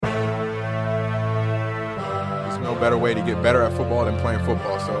better way to get better at football than playing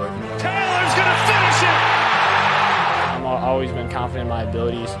football. So Taylor's going to finish it! I've always been confident in my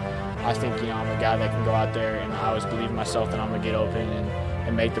abilities. I think, I'm a guy that can go out there, and I always believe in myself that I'm going to get open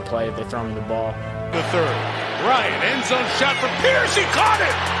and make the play if they throw me the ball. The third. Ryan, end zone shot for Pierce. He caught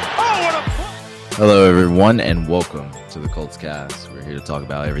it! Oh, what a play! Hello, everyone, and welcome to the Colts Cast. We're here to talk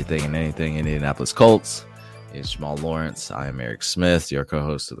about everything and anything Indianapolis Colts. It's Jamal Lawrence. I am Eric Smith, your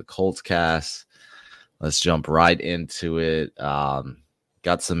co-host of the Colts Cast. Let's jump right into it.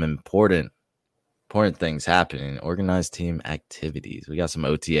 Got some important things happening. Organized team activities. We got some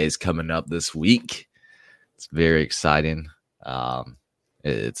OTAs coming up this week. It's very exciting.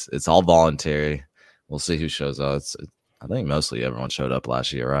 It's all voluntary. We'll see who shows up. I think mostly everyone showed up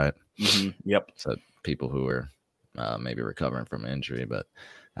last year, right? Mm-hmm. Yep. So people who were maybe recovering from injury, but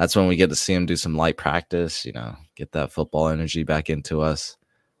that's when we get to see them do some light practice, get that football energy back into us.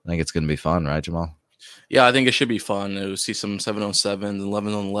 I think it's going to be fun, right, Jamal? Yeah, I think it should be fun. We'll see some 7-on-7,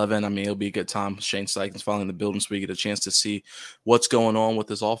 11-on-11. I mean, it'll be a good time. Shane Steichen's finally in the building, so we get a chance to see what's going on with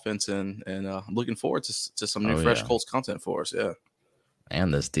this offense, and I'm looking forward to some new fresh Colts content for us. Yeah,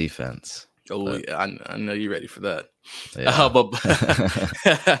 and this defense. Yeah, I know you're ready for that. Yeah.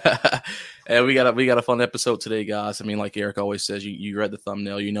 And we got a fun episode today, guys. I mean, like Eric always says, you read the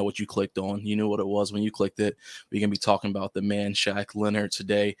thumbnail, you know what you clicked on, you knew what it was when you clicked it. We're gonna be talking about the man Shaq Leonard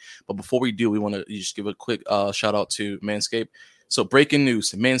today. But before we do, we want to just give a quick shout out to Manscaped. So breaking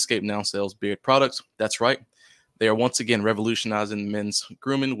news: Manscaped now sells beard products. That's right. They are once again revolutionizing men's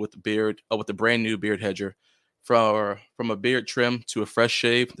grooming with the brand new beard hedger. From a beard trim to a fresh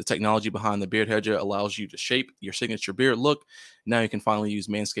shave, the technology behind the beard hedger allows you to shape your signature beard look. Now you can finally use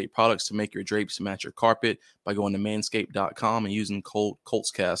Manscaped products to make your drapes match your carpet by going to manscaped.com and using code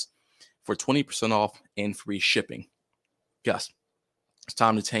ColtsCast for 20% off and free shipping. Guys, it's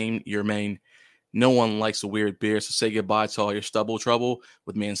time to tame your mane. No one likes a weird beard, so say goodbye to all your stubble trouble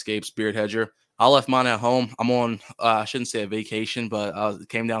with Manscaped's beard hedger. I left mine at home. I'm on, I shouldn't say a vacation, but I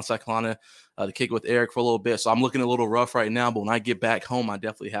came down to South Carolina to kick with Eric for a little bit. So I'm looking a little rough right now, but when I get back home, I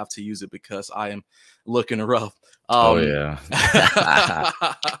definitely have to use it because I am looking rough. Yeah.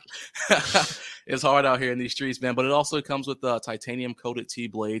 It's hard out here in these streets, man. But it also comes with titanium coated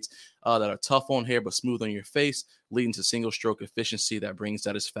T-blades that are tough on hair but smooth on your face, leading to single stroke efficiency that brings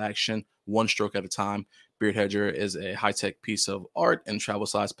satisfaction one stroke at a time. Beard Hedger is a high-tech piece of art and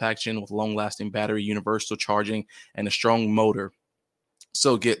travel-size packaging with long-lasting battery, universal charging, and a strong motor.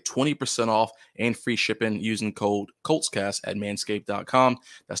 So get 20% off and free shipping using code ColtsCast at manscaped.com.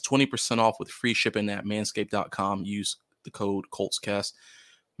 That's 20% off with free shipping at manscaped.com. Use the code ColtsCast.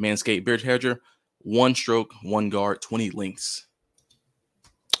 Manscaped Beard Hedger, one stroke, one guard, 20 lengths.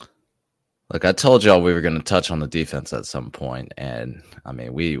 Look, I told y'all we were going to touch on the defense at some point, and I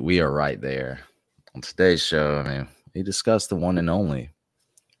mean, we are right there. On today's show, I mean, we discussed the one and only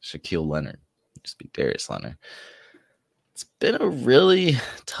Shaquille Leonard. Just be Darius Leonard. It's been a really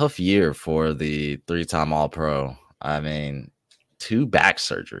tough year for the three-time All-Pro. I mean, 2 back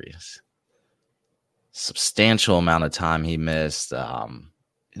surgeries. Substantial amount of time he missed.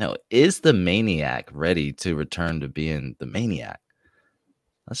 Is the Maniac ready to return to being the Maniac?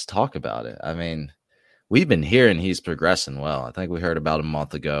 Let's talk about it. I mean, we've been hearing he's progressing well. I think we heard about a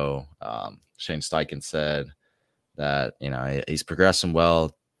month ago. Shane Steichen said that, he's progressing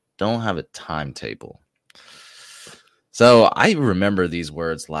well. Don't have a timetable. So I remember these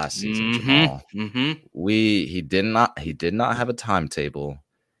words last season, Jamal. Mm-hmm. He did not have a timetable,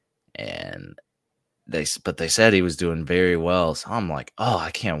 and they said he was doing very well. So I'm like, oh,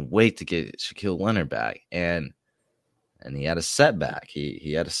 I can't wait to get Shaquille Leonard back. And he had a setback.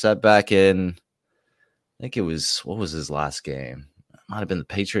 He had a setback in, I think it was, what was his last game? It might have been the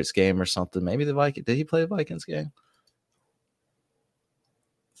Patriots game or something. Maybe the Vikings. Did he play the Vikings game?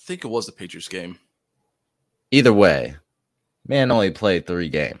 I think it was the Patriots game. Either way, man only played 3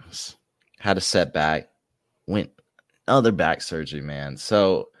 games. Had a setback. Went other back surgery, man.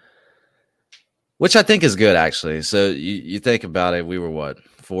 So, which I think is good, actually. So you think about it, we were 4-12-1.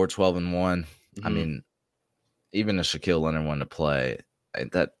 Mm-hmm. I mean, even if Shaquille Leonard wanted to play,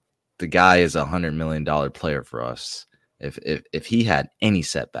 that the guy is $100 million player for us. If he had any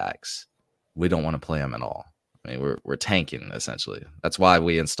setbacks, we don't want to play him at all. I mean, we're tanking essentially. That's why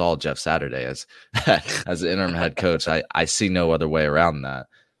we installed Jeff Saturday as the interim head coach. I see no other way around that.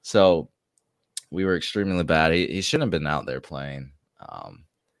 So we were extremely bad. He shouldn't have been out there playing.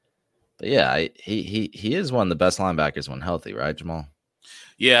 But yeah, he is one of the best linebackers when healthy, right, Jamal?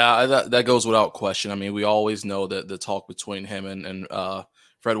 Yeah, that goes without question. I mean, we always know that the talk between him and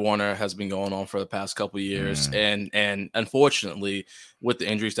Fred Warner has been going on for the past couple of years. And unfortunately, with the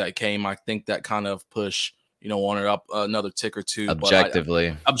injuries that came, I think that kind of pushed wanted up another tick or two.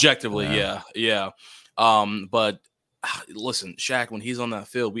 Objectively. Yeah. But listen, Shaq, when he's on that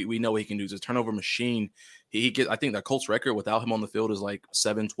field, we know what he can do. He's a turnover machine. He I think that Colts record without him on the field is like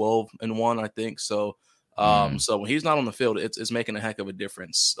 7-12-1, I think. So, so when he's not on the field, it's making a heck of a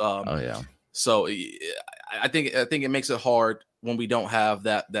difference. So I think it makes it hard when we don't have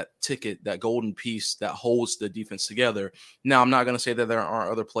that ticket, that golden piece that holds the defense together. Now, I'm not going to say that there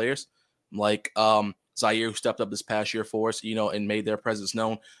aren't other players like Zaire, who stepped up this past year for us, and made their presence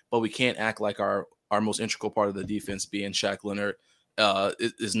known. But we can't act like our most integral part of the defense, being Shaq Leonard,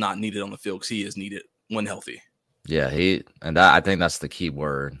 is not needed on the field, because he is needed when healthy. Yeah, I think that's the key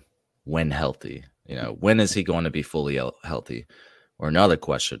word, when healthy. When is he going to be fully healthy? Or another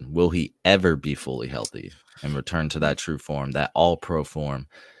question, will he ever be fully healthy and return to that true form, that all-pro form?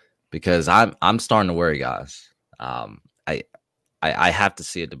 Because I'm starting to worry, guys. I have to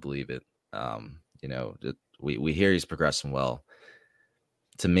see it to believe it. We hear he's progressing well.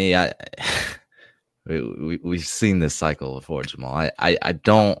 To me, we've seen this cycle before, Jamal.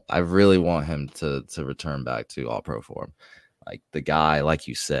 I really want him to return back to all-pro form. Like the guy, like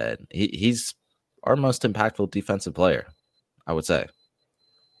you said, he's our most impactful defensive player, I would say,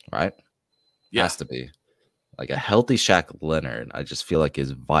 right? Yeah. Has to be. Like a healthy Shaq Leonard, I just feel like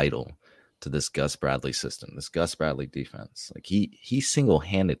is vital to this Gus Bradley system, this Gus Bradley defense. Like he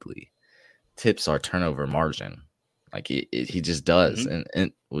single-handedly tips our turnover margin. Like he just does. Mm-hmm.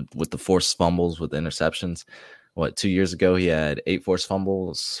 And with the forced fumbles, with interceptions, 2 years ago he had 8 forced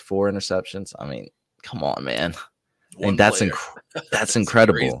fumbles, 4 interceptions. I mean, come on, man. And that's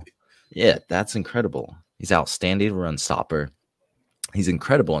incredible. Crazy. Yeah, that's incredible. He's outstanding run stopper. He's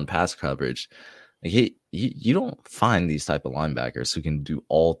incredible in pass coverage. Like you don't find these type of linebackers who can do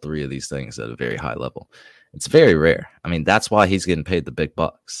all 3 of these things at a very high level. It's very rare. I mean, that's why he's getting paid the big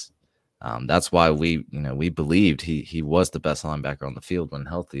bucks. That's why we believed he was the best linebacker on the field when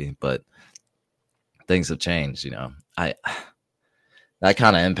healthy, but things have changed. That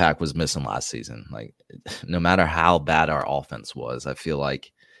kind of impact was missing last season. Like, no matter how bad our offense was, I feel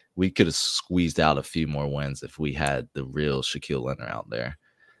like we could have squeezed out a few more wins if we had the real Shaquille Leonard out there.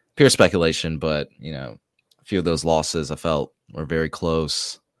 Pure speculation, but a few of those losses I felt were very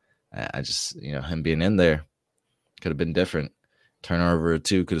close. I just, him being in there could have been different. Turnover or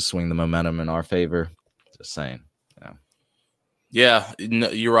 2 could have swung the momentum in our favor. Just saying. Yeah, no,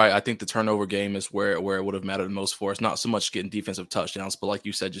 you're right. I think the turnover game is where it would have mattered the most for us. Not so much getting defensive touchdowns, but like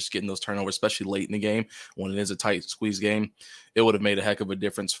you said, just getting those turnovers, especially late in the game when it is a tight squeeze game, it would have made a heck of a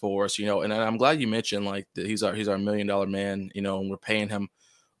difference for us. And I'm glad you mentioned like that he's our $1 million man. And we're paying him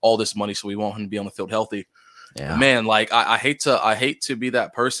all this money, so we want him to be on the field healthy. Yeah, man. Like I hate to be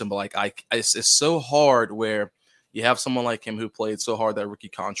that person, but like it's so hard where you have someone like him who played so hard that rookie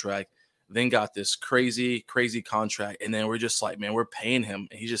contract, then got this crazy contract, and then we're just like, man, we're paying him,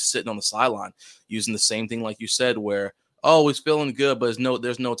 and he's just sitting on the sideline using the same thing like you said, where he's feeling good, but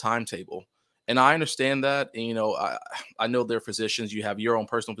there's no timetable. And I understand that. And, I know there are physicians. You have your own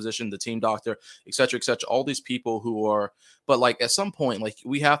personal physician, the team doctor, et cetera, all these people who are, but like at some point, like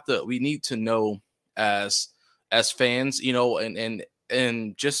we need to know as fans,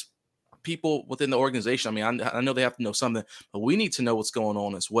 and just people within the organization. I mean, I know they have to know something, but we need to know what's going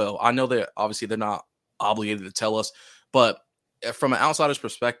on as well. I know that obviously they're not obligated to tell us, but from an outsider's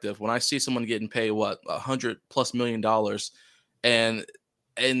perspective, when I see someone getting paid $100+ million,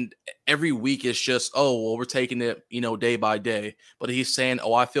 and every week it's just, we're taking it, day by day, but he's saying,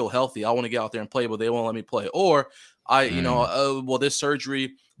 I feel healthy, I want to get out there and play, but they won't let me play, or this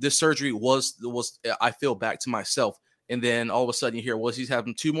surgery was I feel back to myself. And then all of a sudden you hear, he's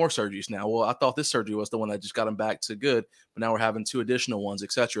having 2 more surgeries now. Well, I thought this surgery was the one that just got him back to good, but now we're having 2 additional ones,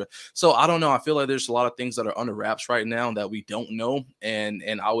 etc. So I don't know. I feel like there's a lot of things that are under wraps right now that we don't know. And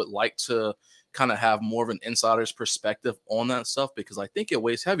I would like to kind of have more of an insider's perspective on that stuff, because I think it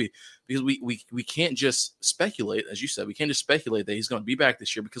weighs heavy, because we can't just speculate. As you said, we can't just speculate that he's going to be back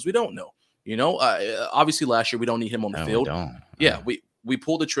this year, because we don't know. Obviously last year we don't need him on the field. Yeah, we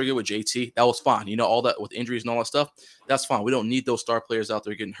pulled the trigger with JT. That was fine. All that with injuries and all that stuff, that's fine. We don't need those star players out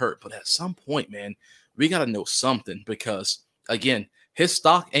there getting hurt. But at some point, man, we got to know something, because, again, his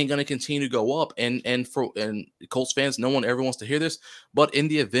stock ain't going to continue to go up. And Colts fans, no one ever wants to hear this, but in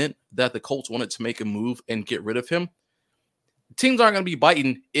the event that the Colts wanted to make a move and get rid of him, teams aren't going to be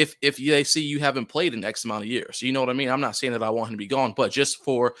biting if they see you haven't played in X amount of years. You know what I mean? I'm not saying that I want him to be gone, but just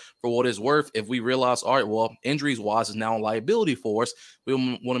for what it's worth, if we realize, all right, well, injuries-wise is now a liability for us, we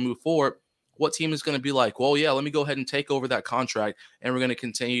want to move forward, what team is going to be like, well, yeah, let me go ahead and take over that contract, and we're going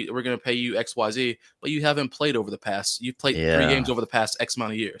to pay you XYZ, but you haven't played you've played 3 games over the past X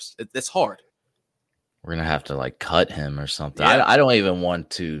amount of years. It's hard. we're gonna have to like cut him or something. Yeah. I don't even want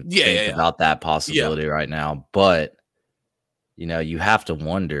to think about that possibility right now. But you have to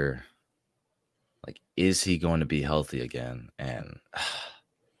wonder, like, is he going to be healthy again? And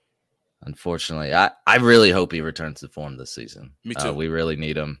unfortunately, I really hope he returns to form this season. Me too. We really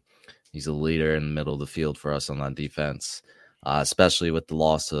need him. He's a leader in the middle of the field for us on that defense, especially with the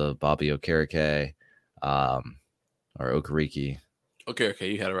loss of Bobby Okereke, or Okereke.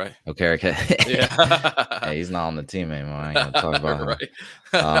 Okay, you had it right. Okereke. Yeah. Hey, he's not on the team anymore. I ain't gonna talk about him.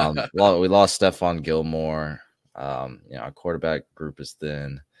 Right. Well, we lost Stephon Gilmore. Our quarterback group is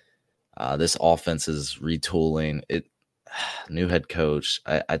thin. This offense is retooling. New head coach.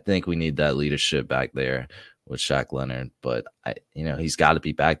 I think we need that leadership back there with Shaq Leonard, but he's got to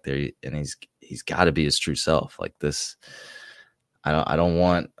be back there, and he's got to be his true self. Like this, I don't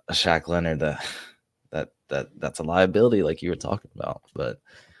want a Shaq Leonard that's a liability, like you were talking about. But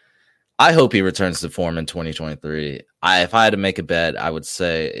I hope he returns to form in 2023. If I had to make a bet, I would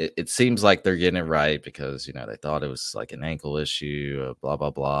say it seems like they're getting it right because they thought it was like an ankle issue, blah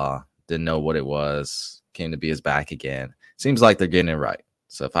blah blah. Didn't know what it was. Came to be his back again. Seems like they're getting it right.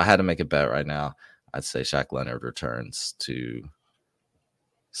 So if I had to make a bet right now, I'd say Shaq Leonard returns to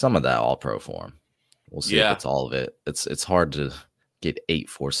some of that all-pro form. We'll see if it's all of it. It's hard to get 8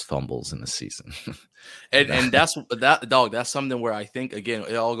 forced fumbles in the season. and that's something where I think, again,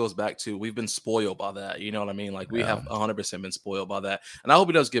 it all goes back to we've been spoiled by that. You know what I mean? Like we have 100% been spoiled by that. And I hope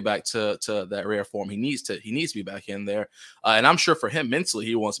he does get back to that rare form. He needs to be back in there. And I'm sure for him mentally,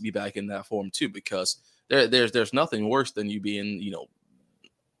 he wants to be back in that form too, because there's nothing worse than you being,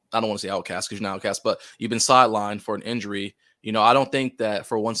 I don't want to say outcast because you're not outcast, but you've been sidelined for an injury. I don't think that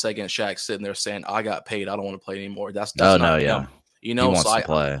for 1 second Shaq's sitting there saying, I got paid, I don't want to play anymore. That's not him. Yeah. He wants to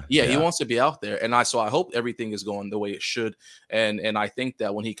play. He wants to be out there. And I hope everything is going the way it should. And I think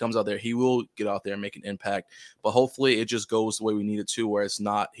that when he comes out there, he will get out there and make an impact. But hopefully it just goes the way we need it to, where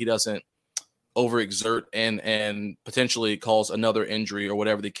he doesn't overexert and potentially cause another injury or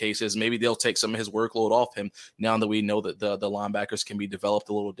whatever the case is. Maybe they'll take some of his workload off him now that we know that the linebackers can be developed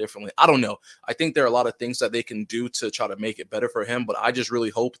a little differently. I don't know. I think there are a lot of things that they can do to try to make it better for him, but I just really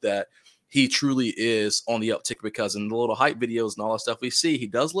hope that he truly is on the uptick, because in the little hype videos and all that stuff we see,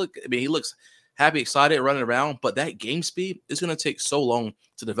 he looks happy, excited, running around, but that game speed is going to take so long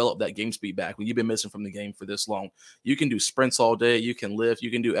to develop that game speed back when you've been missing from the game for this long. You can do sprints all day, you can lift,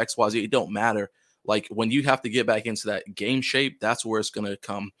 you can do XYZ, it don't matter. Like when you have to get back into that game shape, that's where it's going to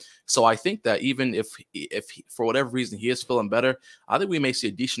come. So I think that even if for whatever reason he is feeling better, I think we may see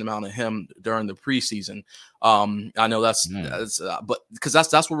a decent amount of him during the preseason. I know but because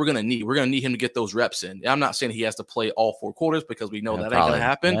that's what we're going to need. We're going to need him to get those reps in. I'm not saying he has to play all 4 quarters because we know that ain't going to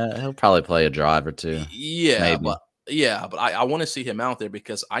happen. He'll probably play a drive or two. Yeah, maybe. But I want to see him out there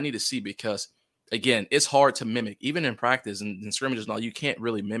because I need to see, because again, it's hard to mimic even in practice and in scrimmages and all. You can't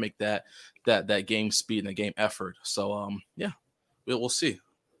really mimic that game speed and the game effort. So we'll see.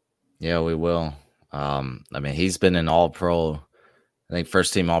 Yeah, we will. He's been an all-pro. I think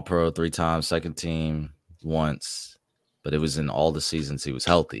first team all-pro 3 times, second team once, but it was in all the seasons he was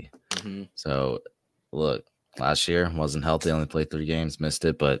healthy. Mm-hmm. So look, last year wasn't healthy, only played 3 games, missed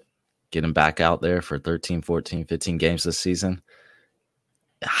it, but get him back out there for 13, 14, 15 games this season.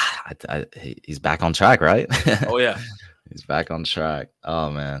 He's back on track, right? Oh yeah. He's back on track. Oh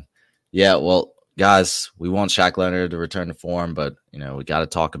man. Yeah, well, guys, we want Shaq Leonard to return to form, but we got to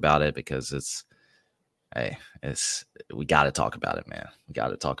talk about it because we got to talk about it, man. We got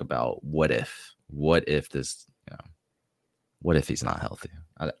to talk about what if this, what if he's not healthy?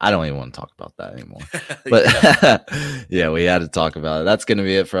 I don't even want to talk about that anymore. But yeah, we had to talk about it. That's going to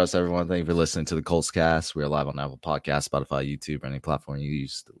be it for us, everyone. Thank you for listening to the Colts Cast. We're live on Apple Podcasts, Spotify, YouTube, or any platform you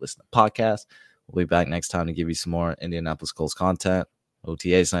use to listen to podcasts. We'll be back next time to give you some more Indianapolis Colts content.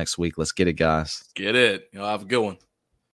 OTAs next week. Let's get it, guys. Get it. Have a good one.